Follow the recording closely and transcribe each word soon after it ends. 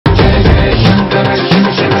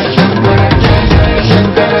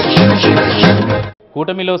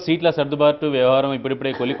కూటమిలో సీట్ల సర్దుబాటు వ్యవహారం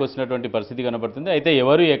ఇప్పుడిప్పుడే కొలికొస్తున్నటువంటి పరిస్థితి కనబడుతుంది. అయితే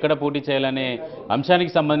ఎవరు ఎక్కడ పోటీ చేయాలనే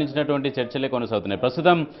అంశానికి సంబంధించినటువంటి చర్చలే కొనసాగుతున్నాయి.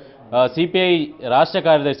 ప్రస్తుతం సిపిఐ రాష్ట్ర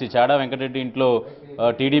కార్యదర్శి చాడా వెంకటరెడ్డి ఇంట్లో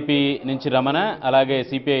టీడీపీ నుంచి రమణ, అలాగే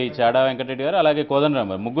సిపిఐ చాడా వెంకటరెడ్డి గారు, అలాగే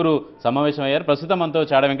కోదండరామ్ ముగ్గురు సమావేశమయ్యారు. ప్రస్తుతం మనతో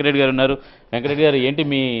చాడా వెంకటరెడ్డి గారు ఉన్నారు. వెంకటరెడ్డి గారు, ఏంటి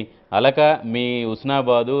మీ అలక, మీ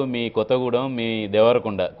ఉస్నాబాదు, మీ కొత్తగూడెం, మీ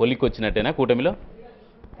దేవరకొండ కొలిక్కొచ్చినట్టేనా కూటమిలో?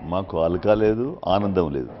 మాకు అలక లేదు, ఆనందం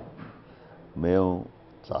లేదు. మేము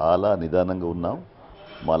చాలా నిదానంగా ఉన్నాం.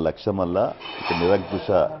 మా లక్ష్యం వల్ల ఇక నిరంకుశ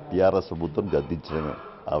టీఆర్ఎస్ ప్రభుత్వం గద్దించడమే.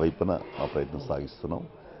 ఆ వైపున మా ప్రయత్నం సాగిస్తున్నాం.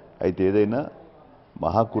 అయితే ఏదైనా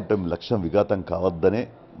మహాకూటమి లక్ష్యం విఘాతం కావద్దనే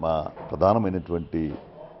మా ప్రధానమైనటువంటి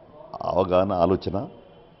అవగాహన, ఆలోచన.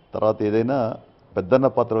 తర్వాత ఏదైనా పెద్దన్న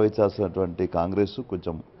పాత్ర వహించాల్సినటువంటి కాంగ్రెస్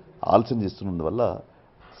కొంచెం ఆలస్యం చేస్తున్నందువల్ల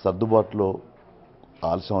సర్దుబాటులో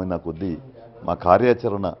ఆలస్యమైన కొద్దీ మా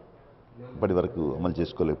కార్యాచరణ ఇప్పటి వరకు అమలు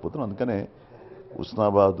చేసుకోలేకపోతున్నాం. అందుకనే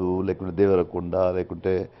ఉస్నాబాదు, లేకుంటే దేవరకొండ,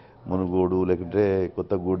 లేకుంటే మునుగోడు, లేకుంటే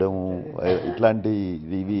కొత్తగూడెం ఇట్లాంటి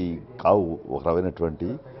ఇవి కావు. ఒక రకమైనటువంటి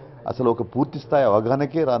అసలు ఒక పూర్తి స్థాయి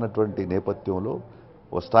అవగాహనకే రానటువంటి నేపథ్యంలో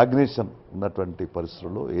ఒక స్టాగ్నేషన్ ఉన్నటువంటి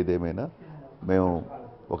పరిస్థితుల్లో ఏదేమైనా మేము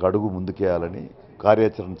ఒక అడుగు ముందుకేయాలని,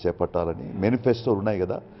 కార్యాచరణ చేపట్టాలని మేనిఫెస్టోలు ఉన్నాయి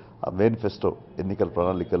కదా, ఆ మేనిఫెస్టో ఎన్నికల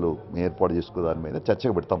ప్రణాళికలు ఏర్పాటు చేసుకునే దాని మీద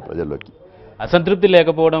చర్చకు పెడతాం ప్రజల్లోకి. అసంతృప్తి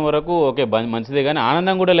లేకపోవడం వరకు ఓకే, మంచిదే, కానీ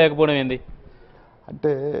ఆనందం కూడా లేకపోవడం ఏంది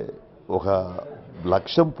అంటే ఒక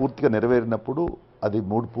లక్ష్యం పూర్తిగా నెరవేరినప్పుడు అది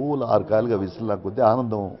 3 పువ్వులు 6 కాయలుగా విసిరిన కొద్దీ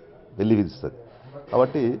ఆనందం వెళ్ళి విరుస్తుంది.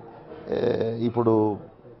 కాబట్టి ఇప్పుడు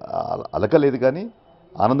అలకలేదు కానీ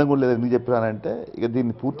ఆనందం కూడా లేదు. ఎందుకు చెప్పినానంటే ఇక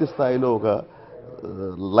దీన్ని పూర్తి స్థాయిలో ఒక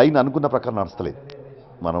లైన్ అనుకున్న ప్రకారం నడుస్తలేదు.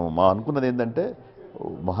 మా అనుకున్నది ఏంటంటే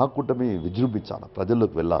మహాకూటమి విజృంభించాలి,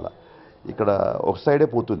 ప్రజల్లోకి వెళ్ళాలి. ఇక్కడ ఒక సైడే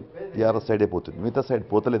పోతుంది, టీఆర్ఎస్ సైడే పోతుంది, మిగతా సైడ్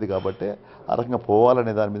పోతలేదు. కాబట్టి ఆ రకంగా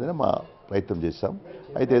పోవాలనే దాని మీదనే మా ప్రయత్నం చేశాం.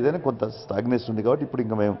 అయితే ఏదైనా కొంత స్టాగ్నేషన్ ఉంది కాబట్టి ఇప్పుడు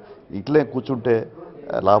ఇంకా మేము ఇట్లే కూర్చుంటే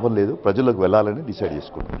లాభం లేదు, ప్రజల్లోకి వెళ్ళాలని డిసైడ్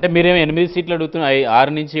చేసుకున్నాం. అంటే మీరేమో 8 సీట్లు అడుగుతున్నారు,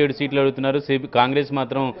 6 నుంచి 7 సీట్లు అడుగుతున్నారు. కాంగ్రెస్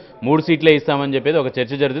మాత్రం 3 సీట్లే ఇస్తామని చెప్పేది ఒక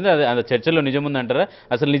చర్చ జరుగుతుంది. అది చర్చలో నిజముందంటారా?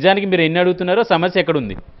 అసలు నిజానికి మీరు ఎన్ని అడుగుతున్నారో, సమస్య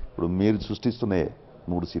ఎక్కడుంది? ఇప్పుడు మీరు సృష్టిస్తున్నాయి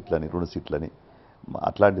 3 సీట్లని 2 సీట్లని,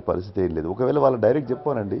 అట్లాంటి పరిస్థితి ఏం లేదు. ఒకవేళ వాళ్ళు డైరెక్ట్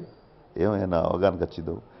చెప్పానండి, ఏమైనా అవగాహనకు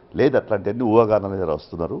వచ్చిందో లేదు, అట్లాంటివన్నీ ఊహాగానాల మీద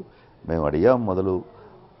వస్తున్నారు. మేము అడిగాం, మొదలు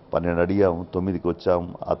 12 అడిగాం, 9కి వచ్చాం,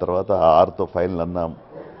 ఆ తర్వాత 6తో ఫైనల్ అన్నాం.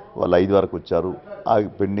 వాళ్ళు 5 వరకు వచ్చారు, ఆ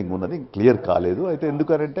పెండింగ్ ఉన్నది, క్లియర్ కాలేదు. అయితే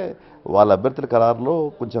ఎందుకనంటే వాళ్ళ అభ్యర్థుల ఖరారులో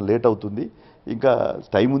కొంచెం లేట్ అవుతుంది, ఇంకా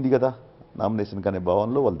టైం ఉంది కదా నామినేషన్ అనే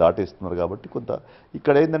భావనలో వాళ్ళు దాటేస్తున్నారు. కాబట్టి కొంత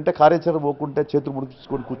ఇక్కడ ఏంటంటే కార్యాచరణ పోకుంటే చేతులు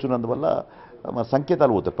ముడిపించుకొని కూర్చున్నందువల్ల మా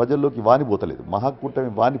సంకేతాలు పోతాయి, ప్రజల్లోకి వాని పోతలేదు.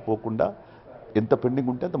 మహాకూటమి వాని పోకుండా ఎంత పెండింగ్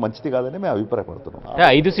ఉంటే అంత మంచిది కాదని మేము అభిప్రాయపడుతున్నాం.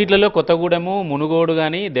 5 సీట్లలో కొత్తగూడెము, మునుగోడు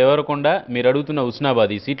కానీ, దేవరకొండ, మీరు అడుగుతున్న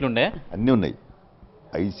ఉస్నాబాద్, ఈ సీట్లు ఉన్నాయా? అన్నీ ఉన్నాయి.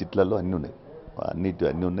 5 సీట్లలో అన్నీ ఉన్నాయి,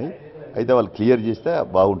 అన్నీ ఉన్నాయి. అయితే వాళ్ళు క్లియర్ చేస్తే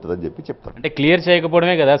బాగుంటుందని చెప్పి చెప్తారు. అంటే క్లియర్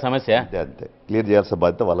చేయకపోవడమే కదా సమస్య. అంతే క్లియర్ చేయాల్సిన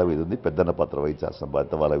బాధ్యత వాళ్ళ మీద ఉంది, పెద్దన్న పాత్ర వహించాల్సిన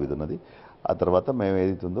బాధ్యత వాళ్ళ మీద ఉన్నది. ఆ తర్వాత మేము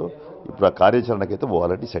ఏదైతుందో ఇప్పుడు ఆ కార్యాచరణకైతే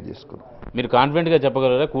పోవాలని డిసైడ్ చేసుకున్నాం. మీరు కాన్ఫిడెంట్గా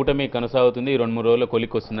చెప్పగలరా కూటమి కొనసాగుతుంది, 2-3 రోజుల్లో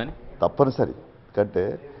కొలిక్కి వస్తుందని? తప్పనిసరి. ఎందుకంటే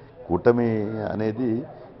కూటమి అనేది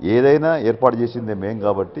ఏదైనా ఏర్పాటు చేసిందే మేం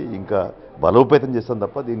కాబట్టి ఇంకా బలోపేతం చేస్తాం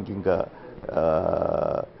తప్ప దీనికి ఇంకా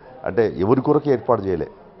అంటే ఎవరి కొరకు ఏర్పాటు చేయలే.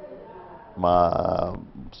 మా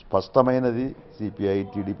స్పష్టమైనది సిపిఐ,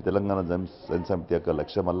 టీడీపీ, తెలంగాణ జనసమితి యొక్క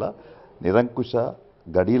లక్ష్యం వల్ల నిరంకుశ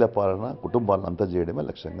గడీల పాలన, కుటుంబాలను అంతా చేయడమే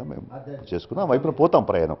లక్ష్యంగా మేము చేసుకున్నాం. వైపున పోతాం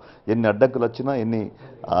ప్రయాణం. ఎన్ని అడ్డంకులు వచ్చినా, ఎన్ని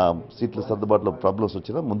సీట్ల సర్దుబాటులో ప్రాబ్లమ్స్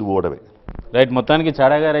వచ్చినా ముందు పోవడమే. రైట్. మొత్తానికి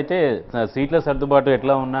చాడా గారు అయితే సీట్ల సర్దుబాటు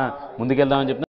ఎట్లా ఉన్నా ముందుకెళ్దామని చెప్పిన